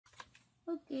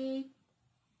Okay.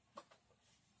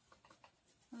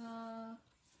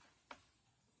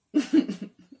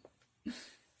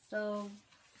 So,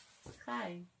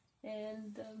 hi.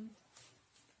 And,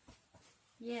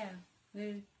 yeah,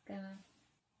 we're gonna...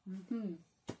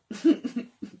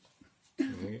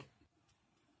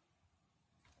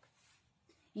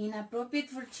 Inappropriate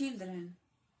for children.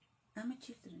 I'm a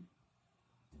children.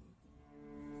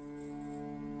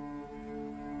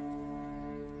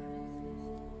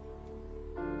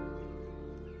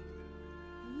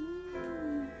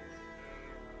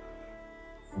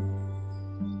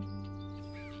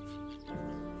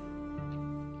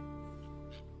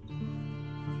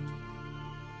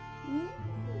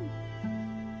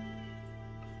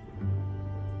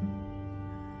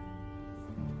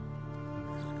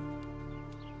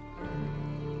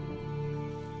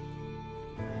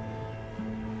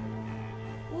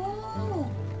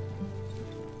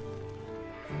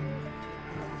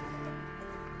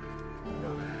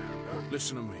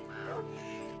 Listen to me.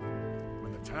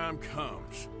 When the time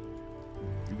comes,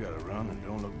 you gotta run and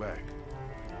don't look back.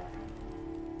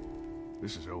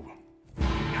 This is over.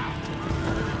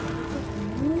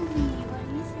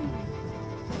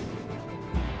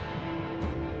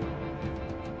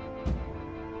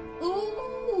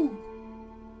 Ooh!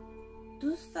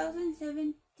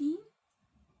 2017?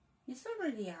 It's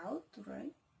already out,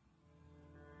 right?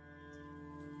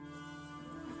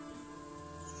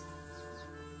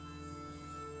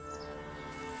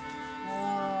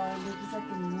 Oh, it looks like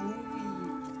a movie.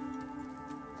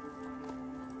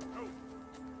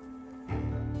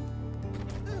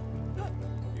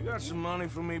 You got some money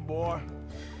for me, boy?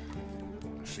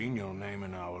 I seen your name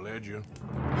in our ledger.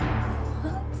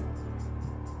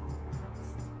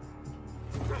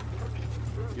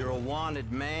 You're a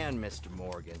wanted man, Mr.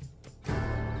 Morgan.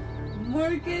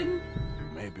 Morgan?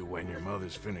 Maybe when your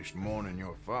mother's finished mourning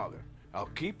your father, I'll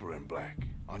keep her in black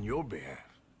on your behalf.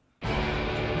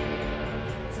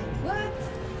 What?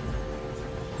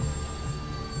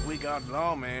 We got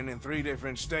lawmen in 3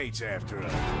 different states after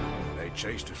us. They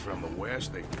chased us from the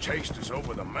west, they chased us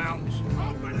over the mountains.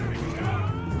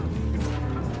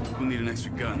 We'll need an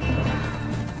extra gun.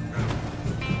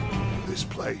 This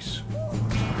place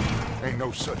ain't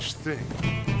no such thing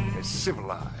as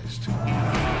civilized.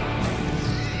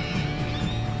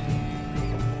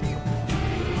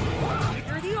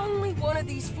 You're the only one of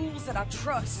these fools that I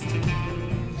trust.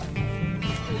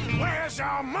 Where's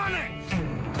our money?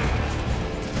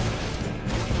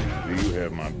 Do you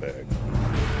have my back?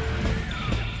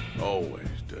 Always,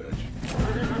 Dutch.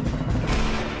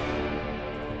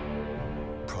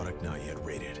 Product not yet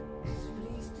rated.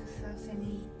 Released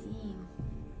 2018.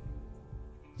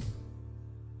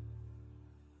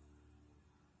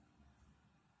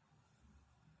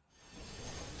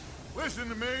 Listen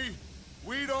to me.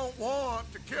 We don't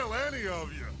want to kill any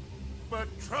of you. But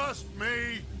trust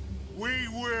me, we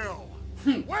will.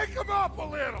 Wake them up a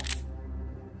little.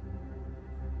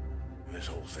 This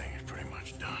whole thing is pretty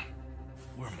much done.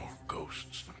 We're more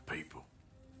ghosts than people.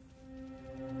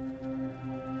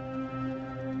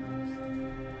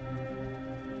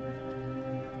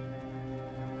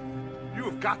 You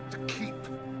have got to keep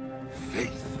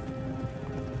faith.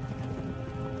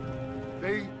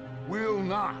 They will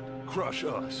not crush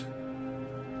us.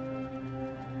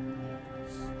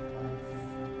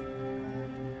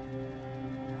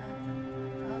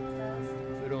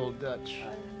 Good old Dutch.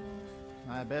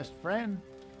 My best friend.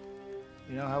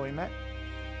 You know how we met?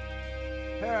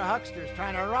 A pair of hucksters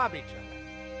trying to rob each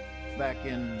other. Back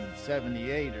in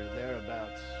 78 or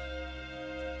thereabouts.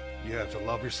 You have to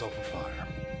love yourself a fire.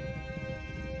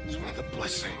 It's one of the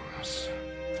blessings.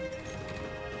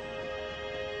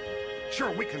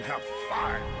 Sure, we can have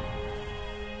fire.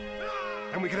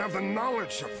 And we can have the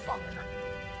knowledge of fire.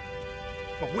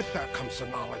 But with that comes the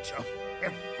knowledge of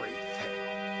everything.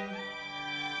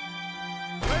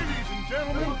 Ladies and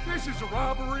gentlemen, this is a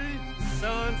robbery.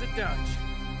 Sons of Dutch.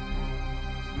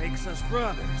 Makes us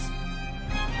brothers.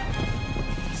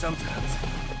 Sometimes,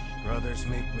 brothers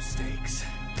make mistakes.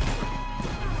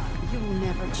 You'll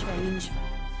never change.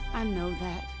 I know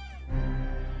that.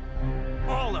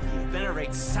 All of you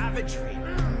venerate savagery.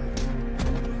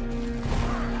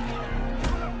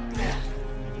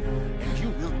 And you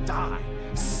will die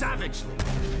savagely.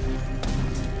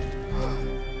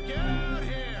 Get out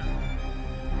here!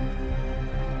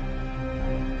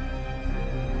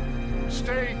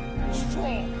 Stay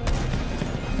strong.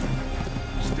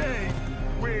 Stay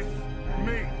with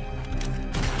me.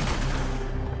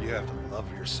 You have to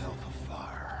love yourself a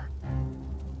fire.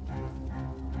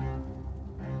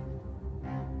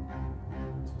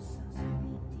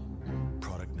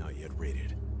 Product not yet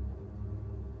rated.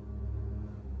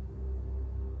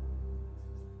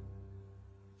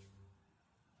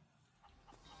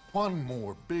 One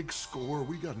more big score.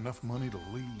 We got enough money to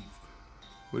leave.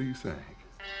 What do you think?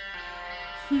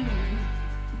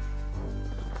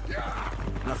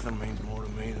 Nothing means more to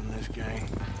me than this game.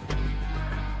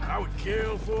 I would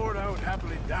kill for it, I would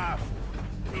happily die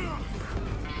for it.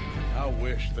 I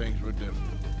wish things were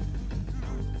different.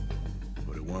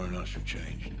 But it weren't us who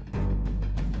changed.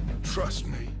 Trust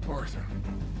me, Arthur.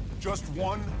 Just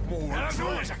one more. And as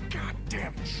long as a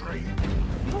goddamn tree.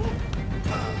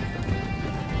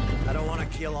 I don't want to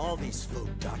kill all these folk,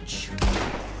 Dutch.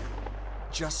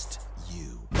 Just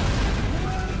you.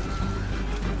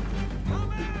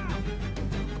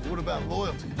 What about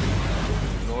loyalty?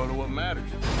 Loyal to what matters.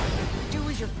 Do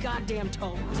as you're goddamn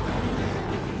told.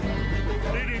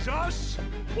 It is us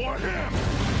or him.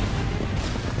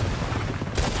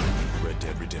 Red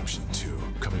Dead Redemption 2,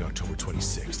 coming October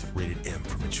 26th, rated M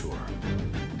for mature.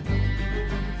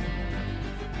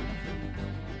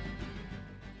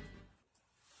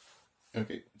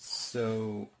 Okay,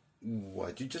 so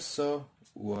what you just saw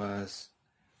was,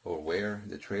 or were,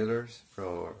 the trailers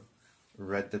for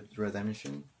Red Dead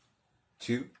Redemption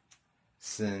 2,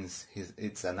 since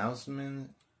its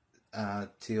announcement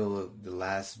till the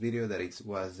last video that it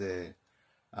was the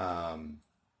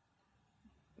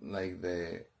like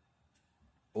the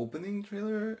opening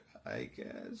trailer, I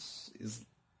guess, is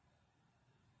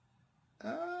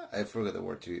I forgot the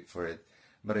word for it,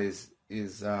 but is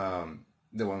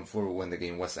the one for when the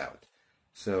game was out.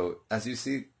 So as you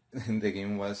see, the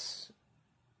game was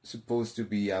supposed to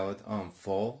be out on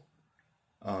fall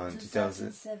on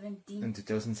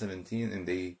 2017, and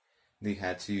they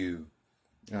had to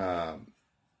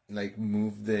like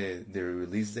move the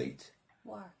release date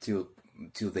till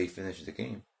they finish the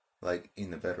game, like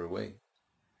in a better way.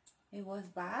 It was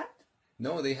bad?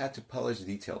 No, they had to polish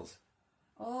details.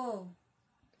 Oh.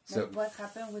 So Like what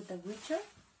happened with The Witcher?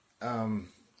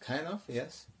 Kind of,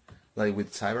 yes. Like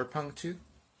with Cyberpunk 2.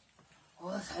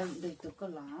 Oh, they took a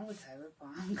long with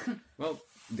Cyberpunk. Well,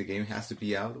 the game has to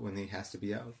be out when it has to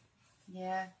be out.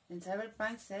 Yeah, and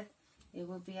Cyberpunk said it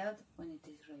will be out when it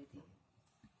is ready.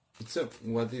 So,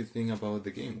 what do you think about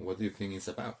the game? What do you think it's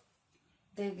about?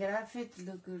 The graphics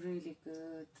look really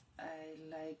good. I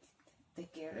liked the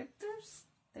characters.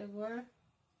 They were.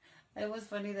 It was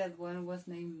funny that one was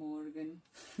named Morgan.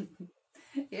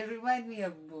 It reminded me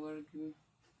of Morgan.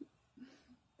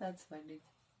 That's funny.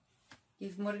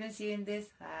 If Morgan's seeing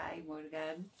this, hi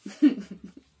Morgan.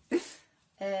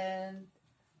 And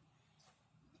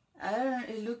I don't know,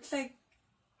 it looks like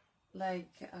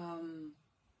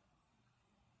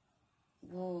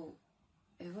whoa,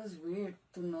 it was weird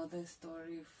to know the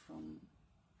story from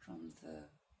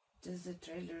just the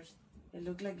trailers. It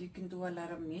looked like you can do a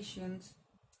lot of missions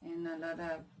and a lot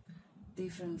of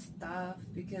different stuff,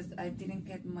 because I didn't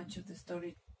get much of the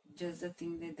story, just the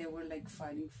thing that they were like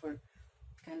fighting for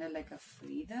kind of like a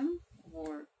freedom,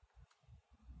 or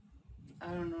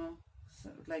I don't know,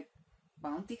 so like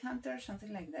bounty hunter,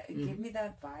 something like that. It gave me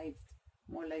that vibe,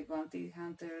 more like bounty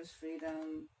hunters,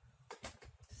 freedom,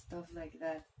 stuff like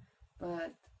that.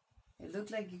 But it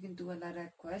looked like you can do a lot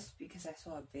of quests, because I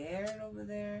saw a bear over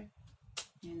there,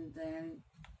 and then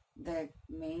the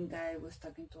main guy was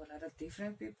talking to a lot of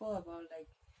different people about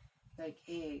like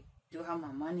hey, do you have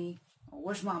my money? Or,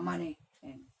 where's my money?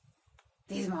 And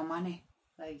this is my money.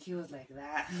 Like he was like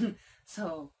that.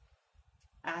 So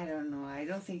I don't know. I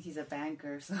don't think he's a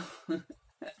banker. So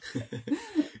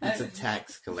It's a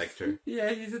tax collector.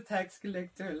 yeah, he's a tax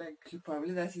collector. Like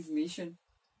probably that's his mission.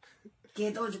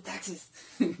 Get all the taxes.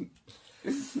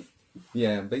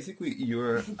 Yeah, basically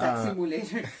you're Tax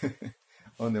simulator.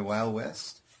 on the Wild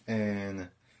West, and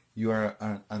you are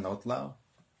an outlaw.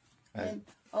 And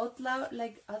Outlaw,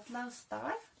 like Outlaw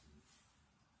Star?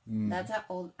 That's an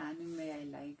old anime I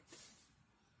liked.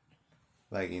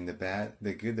 Like in the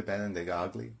good, the bad, and the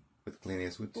ugly, with Clint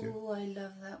Eastwood too. Oh, I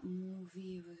love that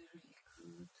movie. It was really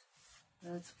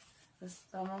good. That's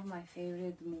some of my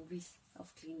favorite movies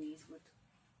of Clint Eastwood.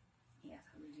 He has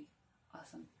a really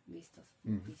awesome list of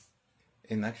movies.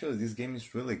 And actually, this game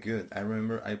is really good. I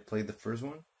remember I played the first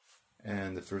one,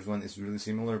 and the first one is really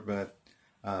similar, but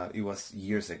it was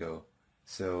years ago.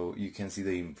 So you can see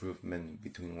the improvement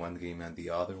between one game and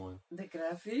the other one. The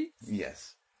graphics?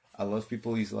 Yes. A lot of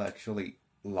people is actually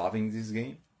loving this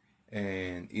game,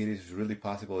 and it is really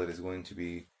possible it is going to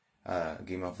be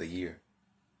Game of the Year.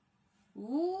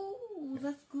 Ooh,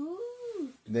 that's good.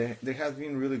 There have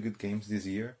been really good games this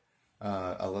year.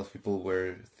 A lot of people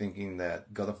were thinking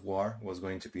that God of War was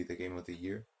going to be the Game of the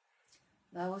Year.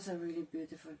 That was a really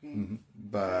beautiful game.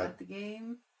 But the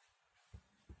game.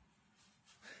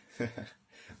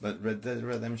 but Red Dead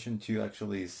Redemption 2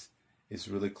 actually is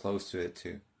really close to it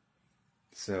too.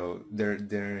 So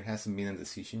there hasn't been a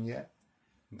decision yet,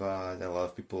 but a lot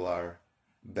of people are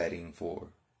betting for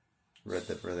Red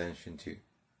Dead Redemption 2.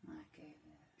 Okay.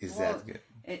 Is that good?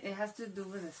 It has to do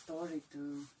with the story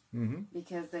too. Mm-hmm.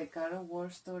 Because the God of War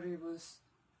story was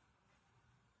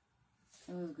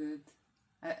good.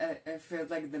 I felt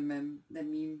like the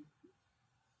meme.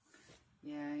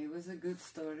 Yeah, it was a good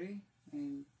story,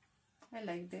 and I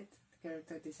liked it. The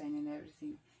character design and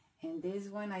everything. And this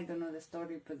one, I don't know the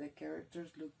story, but the characters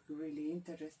look really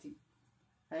interesting.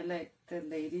 I like the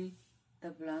lady, the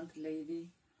blonde lady.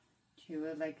 She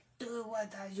was like, "Do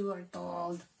what you are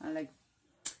told." I'm like,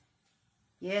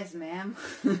 "Yes, ma'am."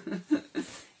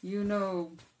 You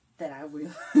know that I will.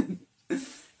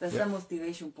 That's the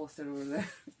motivation poster over there.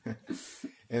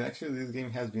 And actually, this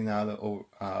game has been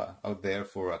out there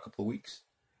for a couple of weeks.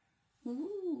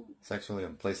 Ooh. It's actually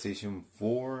on PlayStation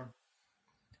 4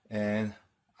 and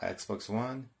Xbox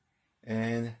One,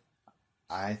 and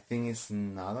I think it's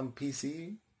not on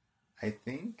PC. I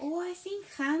think. Oh, I think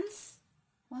Hans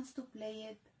wants to play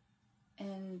it,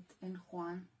 and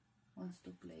Juan wants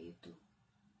to play it too.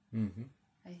 Mm-hmm.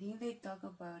 I think they talk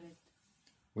about it.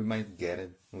 We might get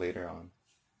it later on.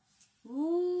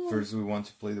 Ooh. First, we want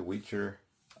to play The Witcher,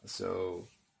 so...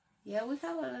 Yeah, we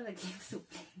have a lot of games to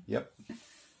play. Yep.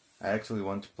 I actually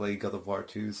want to play God of War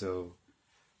 2, so...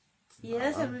 Yeah,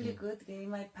 that's a really good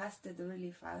game. I passed it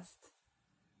really fast.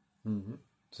 Mm-hmm.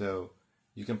 So,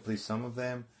 you can play some of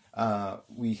them.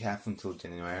 We have until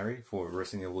January for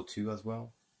Resident Evil 2 as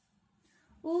well.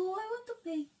 Oh, I want to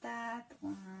play that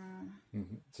one.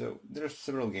 Mm-hmm. So, there's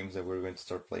several games that we're going to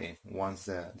start playing once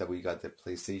that we got the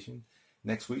PlayStation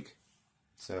next week.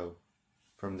 So,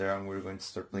 from there on, we're going to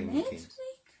start playing new games. Next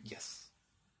week? Yes.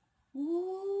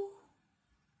 Ooh,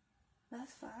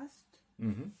 that's fast.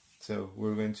 Mm-hmm. So,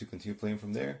 we're going to continue playing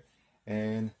from there.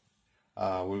 And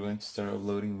we're going to start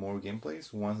uploading more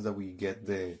gameplays once that we get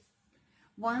the...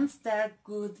 Ones that are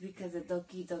good, because the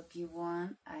Doki Doki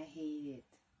one, I hate it.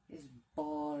 It's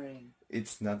boring.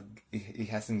 It's not... It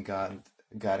hasn't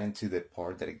gotten to the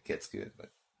part that it gets good,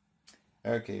 but...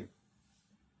 Okay.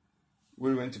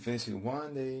 We're going to finish it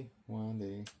one day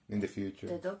in the future.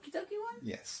 The Doki Doki one?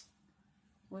 Yes.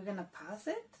 We're gonna pass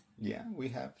it? Yeah, we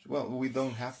have to. Well, we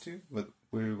don't have to, but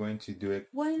we're going to do it.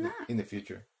 Why not? In the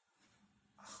future.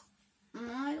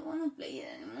 No, I don't want to play it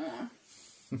anymore.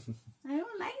 I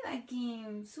don't like that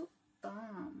game. It's so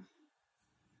dumb.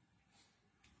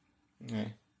 Yeah,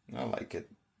 I like it.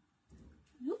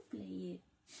 You play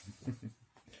it.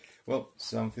 Well,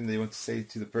 something that you want to say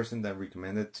to the person that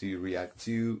recommended to react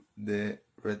to the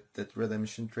Red Dead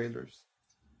Redemption trailers?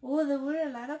 Oh, there were a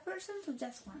lot of persons or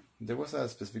just one? There was a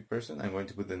specific person. I'm going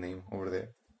to put the name over there.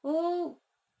 Oh,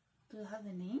 do you have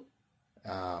the name?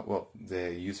 Well,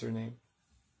 the username.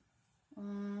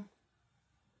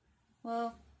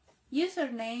 Well,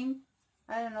 username.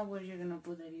 I don't know where you're gonna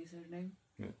put that username.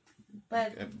 Yeah.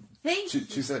 But thank you.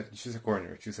 Choose a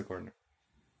corner. Choose a corner.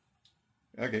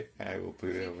 Okay, I will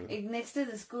put it over there. Next to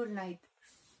the school night.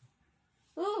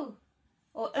 Oh,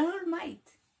 or might.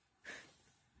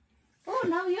 Oh,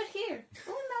 now you're here.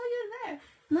 Oh, now you're there.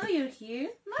 Now you're here.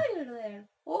 Now you're there.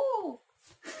 Oh.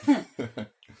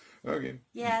 Okay.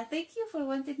 Yeah, thank you for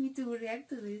wanting me to react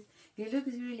to this. It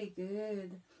looks really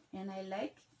good. And I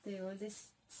like all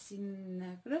this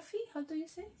scenography. How do you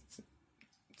say?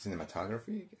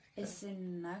 Cinematography?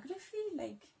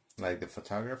 Scenography? Like the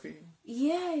photography?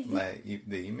 Yeah. Like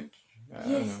the image? I yes.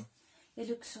 don't know. It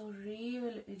looks so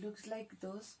real. It looks like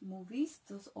those movies,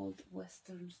 those old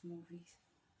westerns movies.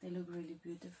 They look really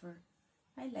beautiful.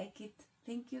 I like it.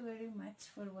 Thank you very much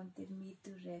for wanting me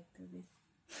to react to this.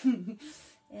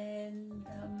 And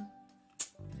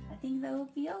I think that will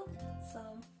be all. So,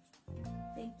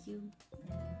 thank you.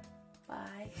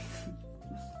 Bye.